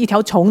讓一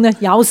條蟲呢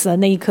咬死了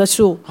那一棵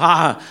樹。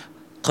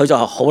佢就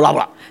好嬲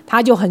啦。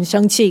他就很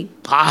生氣。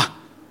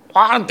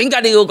點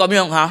解你要咁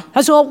樣？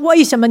他說：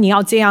為什麼你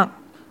要這樣？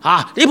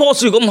呢棵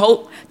樹咁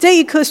好，這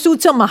一棵樹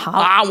這麼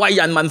好，為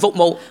人民服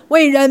務，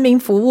為人民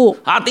服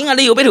務。點解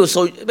你要俾條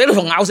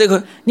蟲咬死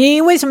佢？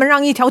你為什麼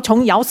讓一條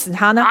蟲咬死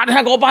他呢？你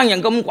睇嗰班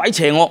人咁鬼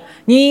邪惡，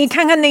你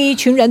看看那一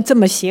群人這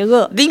麼邪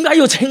惡，點解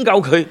要拯救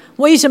佢？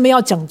為什麼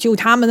要拯救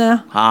他們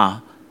呢？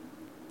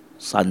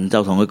神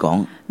就同佢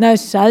講，那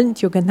神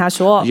就跟他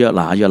說：約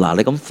拿，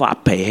你咁發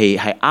脾氣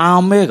係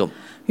啱咩？咁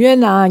約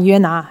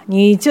拿，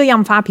你這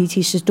樣發脾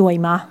氣是對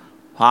嗎？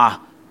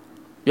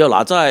約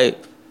拿真係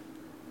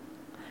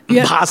唔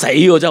怕死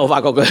喎，真係我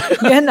發覺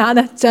佢。約拿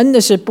呢，真的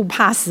是不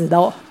怕死的。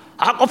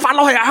我發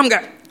怒係啱嘅。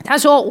他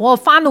說我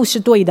發怒是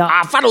對的。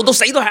發怒到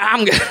死都係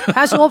啱嘅。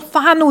他說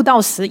發怒到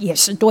死也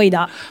是對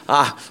的。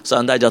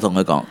上帝就同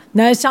佢講，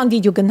那上帝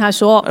就跟他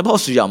說：一棵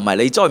樹又唔係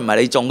你栽唔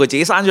係你種，佢自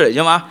己生出嚟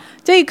啫嘛。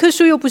這一棵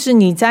樹又不是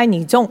你栽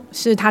你種，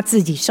是他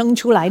自己生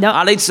出來的。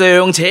你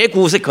尚且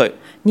顧惜佢。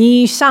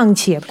你尚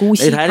且姑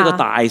息他。你睇呢個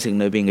大城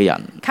裏邊嘅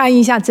人，看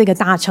一下這個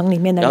大城裏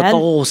面的人，有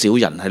多少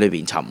人喺裏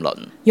邊沉淪？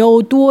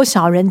有多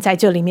少人在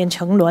這裏面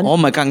沉淪？我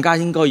咪更加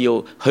應該要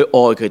去愛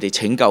佢哋，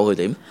拯救佢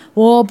哋？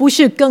我不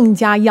是更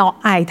加要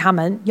愛他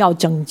們，要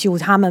拯救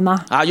他們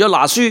嗎？約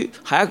拿書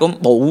係一個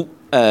冇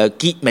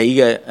結尾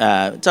嘅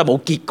即係冇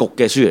結局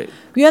嘅書嚟。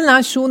約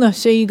拿書呢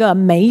是一個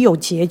沒有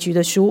結局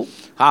的書。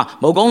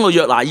冇講到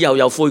約拿以後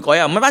又悔改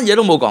乜嘢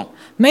都冇講。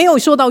沒有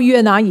說到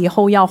約拿以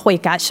後要悔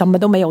改，什麼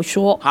都沒有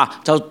說。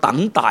就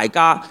等大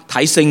家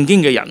睇聖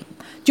經嘅人，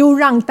就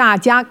讓大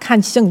家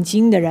看聖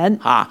經的人，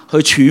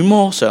去揣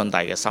摩上帝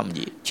嘅心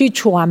意，去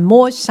揣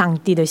摩上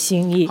帝的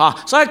心意。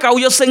所以舊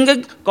約聖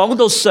經講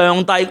到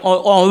上帝愛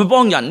外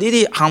邦人呢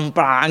啲冚唪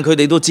唥，佢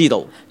哋都知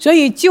道。所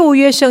以舊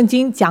約聖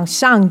經講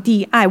上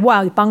帝愛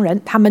外邦人，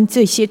他們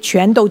這些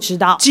全都知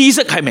道。知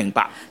識係明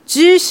白，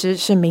知識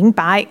是明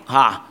白。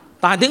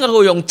但係點解佢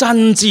會用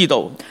真知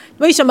道？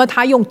為什麼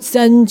他用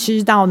真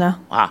知道呢？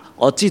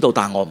我知道，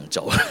但我唔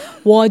做。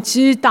我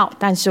知道，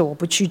但是我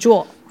不去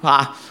做。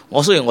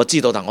我雖然我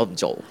知道，但我唔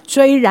做。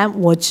雖然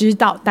我知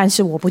道，但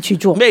是我不去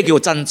做。咩叫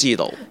真知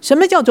道？什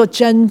麼叫做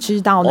真知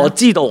道呢？我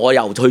知道，我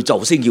又去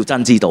做，先叫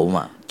真知道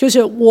嘛。就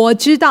是我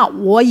知道，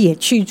我也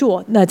去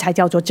做，那才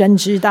叫做真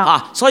知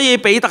道。所以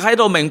彼得喺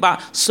度明白，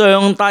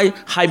上帝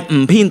係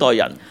唔偏待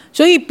人。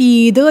所以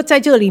彼得在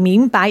這裡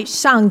明白，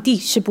上帝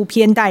是不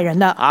偏待人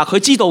的。佢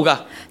知道噶，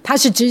他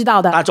是知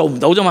道的，但係做唔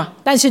到啫嘛。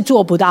但是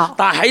做不到。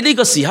但係喺呢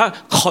個時刻，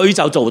佢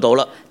就做到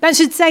啦。但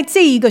是在這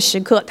一個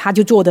時刻，他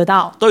就做得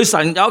到。對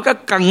神有一個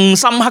更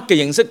深刻嘅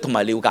認識同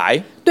埋了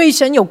解。對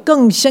神有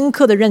更深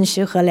刻的認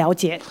識和了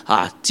解。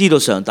知道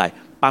上帝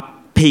不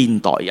偏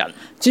待人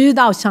知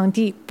道上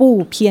帝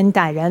不偏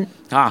待人，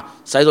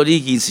使到呢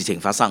件事情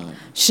發生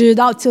使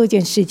到這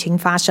件事情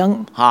發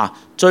生。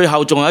最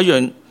後仲有一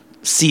樣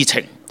事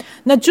情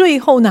那最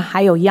後呢，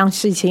還有一樣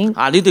事情。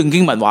呢段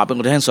經文話俾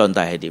我哋聽，上帝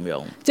係點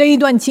樣？這一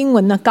段經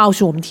文呢，告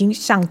訴我們聽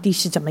上帝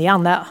是怎麼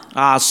樣的。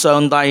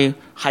上帝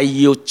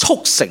係要促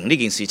成呢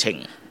件事情。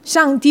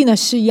上帝呢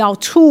是要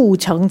促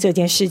成這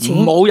件事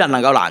情，冇人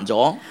能夠攔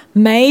阻，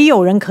沒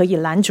有人可以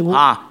攔阻。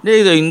呢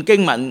段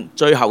經文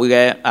最後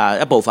嘅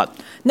一部分。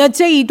那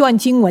這一段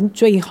經文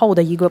最後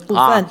的一個部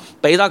分，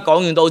彼得講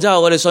完道之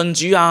後，我哋信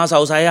主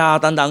受洗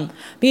等等。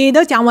彼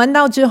得講完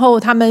道之後，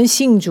他們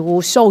信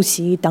主受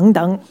洗等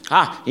等。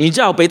然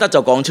之後彼得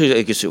就講出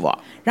一句說話。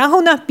然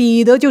後呢，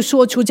彼得就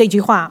說出這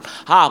句話：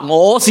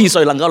我是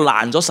誰能夠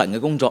攔咗神嘅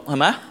工作？係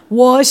咪？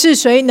我是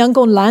誰能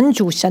夠攔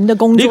阻神的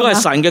工作呢？呢個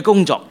係神嘅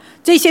工作，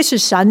這些是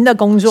神的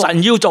工作。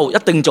神要做一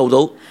定做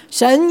到，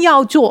神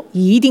要做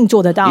一定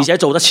做得到，而且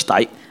做得徹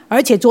底。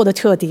而且做得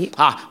徹底。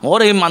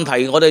我哋嘅問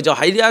題，我哋就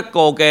喺呢一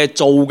個嘅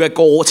做嘅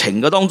過程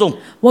嘅當中。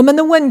我們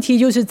的問題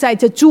就是在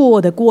這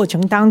做的過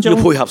程當中，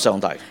要配合上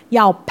帝，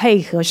要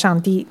配合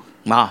上帝。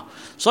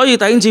所以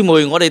弟兄姊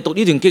妹，我哋讀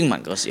呢段經文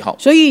嘅時候，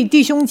所以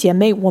弟兄姐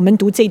妹，我們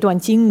讀這段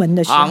經文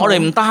的時候，我哋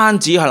唔單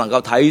止係能夠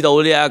睇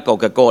到呢一個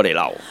嘅哥尼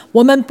流，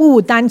我們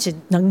不單止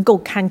能夠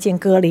看見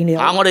哥尼流，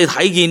我哋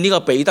睇見呢個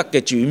彼得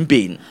嘅轉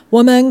變，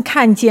我們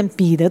看見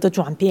彼得的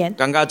轉變，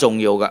更加重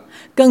要嘅，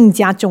更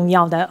加重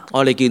要的，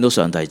我哋見到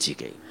上帝自己，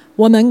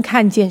我們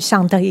看見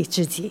上帝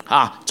自己。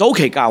早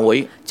期教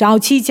會，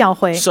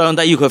上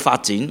帝要佢發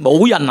展，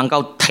冇人能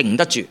夠停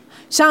得住。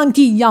上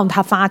帝要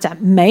他發展，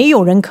沒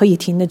有人可以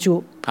停得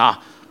住。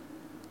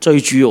最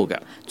主要嘅，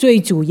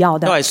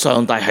因為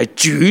上帝係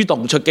主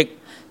動出擊。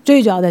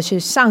最主要的是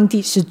上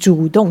帝是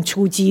主動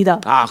出擊的。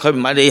佢唔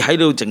係你喺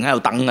度淨喺度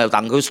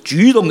等，佢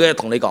主動嘅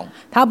同你講。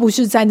他不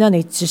是在那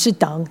裡只是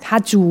等，他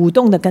主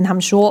動的跟他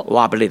們說。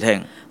話俾你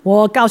聽，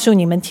我告訴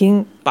你們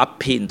聽，不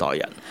偏待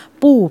人，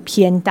不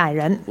偏待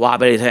人。話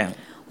俾你聽，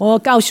我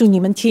告訴你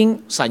們聽，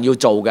神要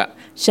做嘅，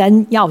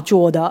神要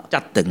做的，一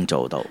定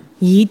做到，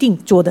一定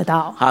做得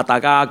到。大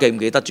家記唔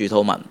記得主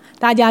禱文？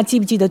大家記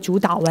不記得主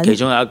禱文？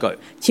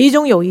其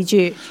中有一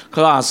句，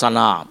佢話神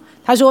啊，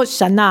他說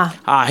神啊，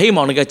希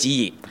望你嘅旨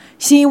意，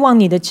希望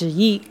你的旨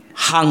意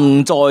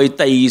行在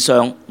地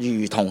上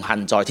如同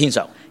行在天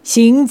上，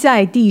行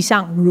在地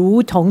上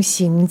如同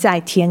行在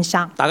天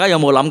上。大家有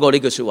冇諗過呢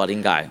句說話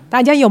點解？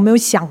大家有沒有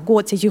想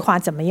過這句話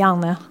怎麼樣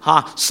呢？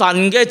神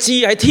嘅旨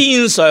意喺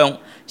天上，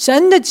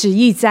神的旨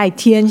意在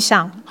天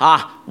上，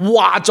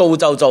話做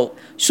就做，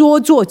說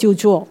做就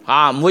做，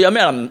唔會有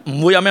咩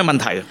問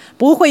題，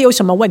不會有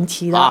什麼問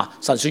題的。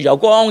神說有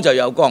光就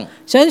有光，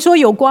神說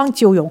有光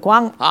就有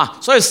光，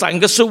所以神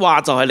嘅說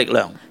話就係力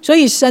量，所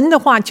以神的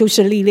話就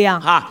是力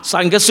量，神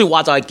嘅說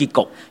話就係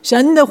結局，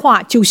神的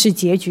話就是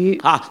結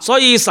局，所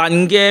以神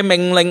嘅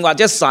命令或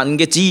者神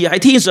嘅旨意喺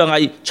天上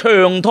係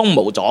暢通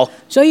無阻，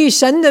所以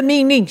神的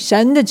命令、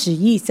神的旨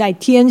意在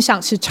天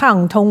上是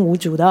暢通無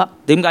阻的。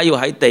點解要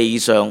喺地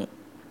上？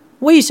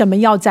為什麼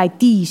要在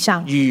地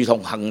上？如同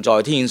行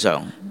在天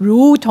上，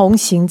如同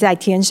行在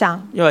天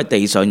上。因為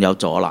地上有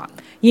阻攔。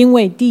因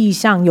為地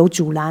上有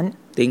阻攔。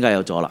點解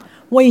有阻攔？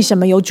為什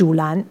麼有阻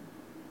攔？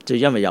就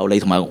因為有你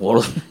同埋我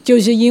咯。就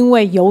是因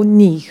為有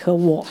你和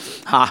我。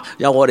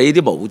有我哋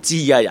呢啲無知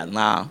嘅人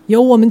啊。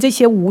有我們這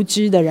些無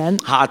知的人。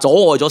阻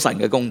礙咗神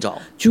嘅工作。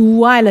阻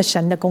礙了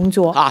神的工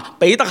作。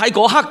彼得喺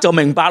嗰刻就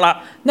明白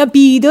啦。那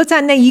彼得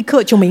在那一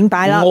刻就明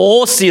白了。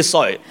我是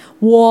誰？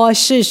我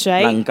是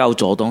誰？能夠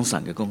阻擋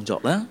神嘅工作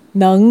呢？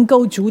能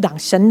夠阻擋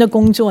神的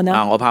工作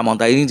呢？我盼望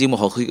弟兄姊妹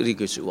學會呢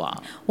句說話。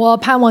我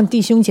盼望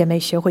弟兄姐妹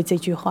學會這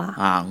句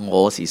話。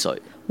我是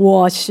誰？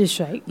我是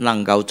誰？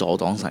能夠阻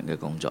擋神嘅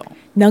工作？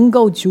能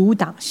夠阻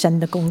擋神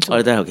的工作。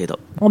我哋低頭祈禱。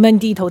我們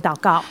低頭禱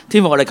告。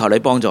天父，我哋求你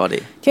幫助我哋。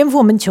天父，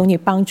我們求你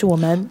幫助我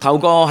們。透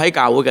過喺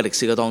教會嘅歷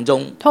史嘅當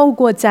中，透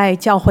過在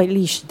教會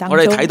歷史當中，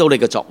我哋睇到你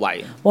嘅作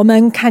為。我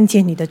們看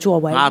見你的作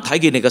為。睇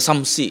見你嘅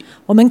心思。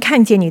我們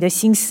看見你的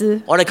心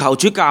思。我哋求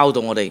主教導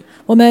我哋。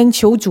我們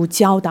求主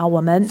教導我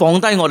們。放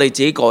低我哋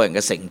自己個人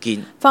嘅成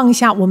見。放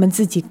下我們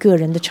自己個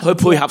人的成見。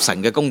去配合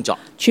神嘅工作。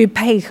去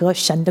配合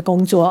神的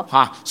工作。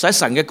使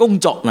神嘅工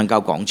作能夠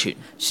廣傳。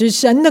使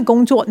神的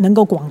工作能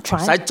夠廣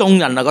傳。使眾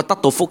人能夠得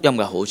到福音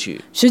嘅好處。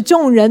使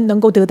眾人能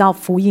夠得到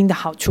福音的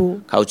好處。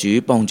求主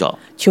幫助。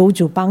求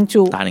主幫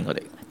助。帶領我哋。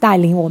帶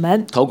領我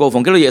們。禱告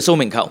奉基督耶穌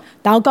名求。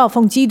禱告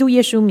奉基督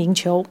耶穌名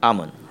求。阿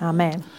門。阿門。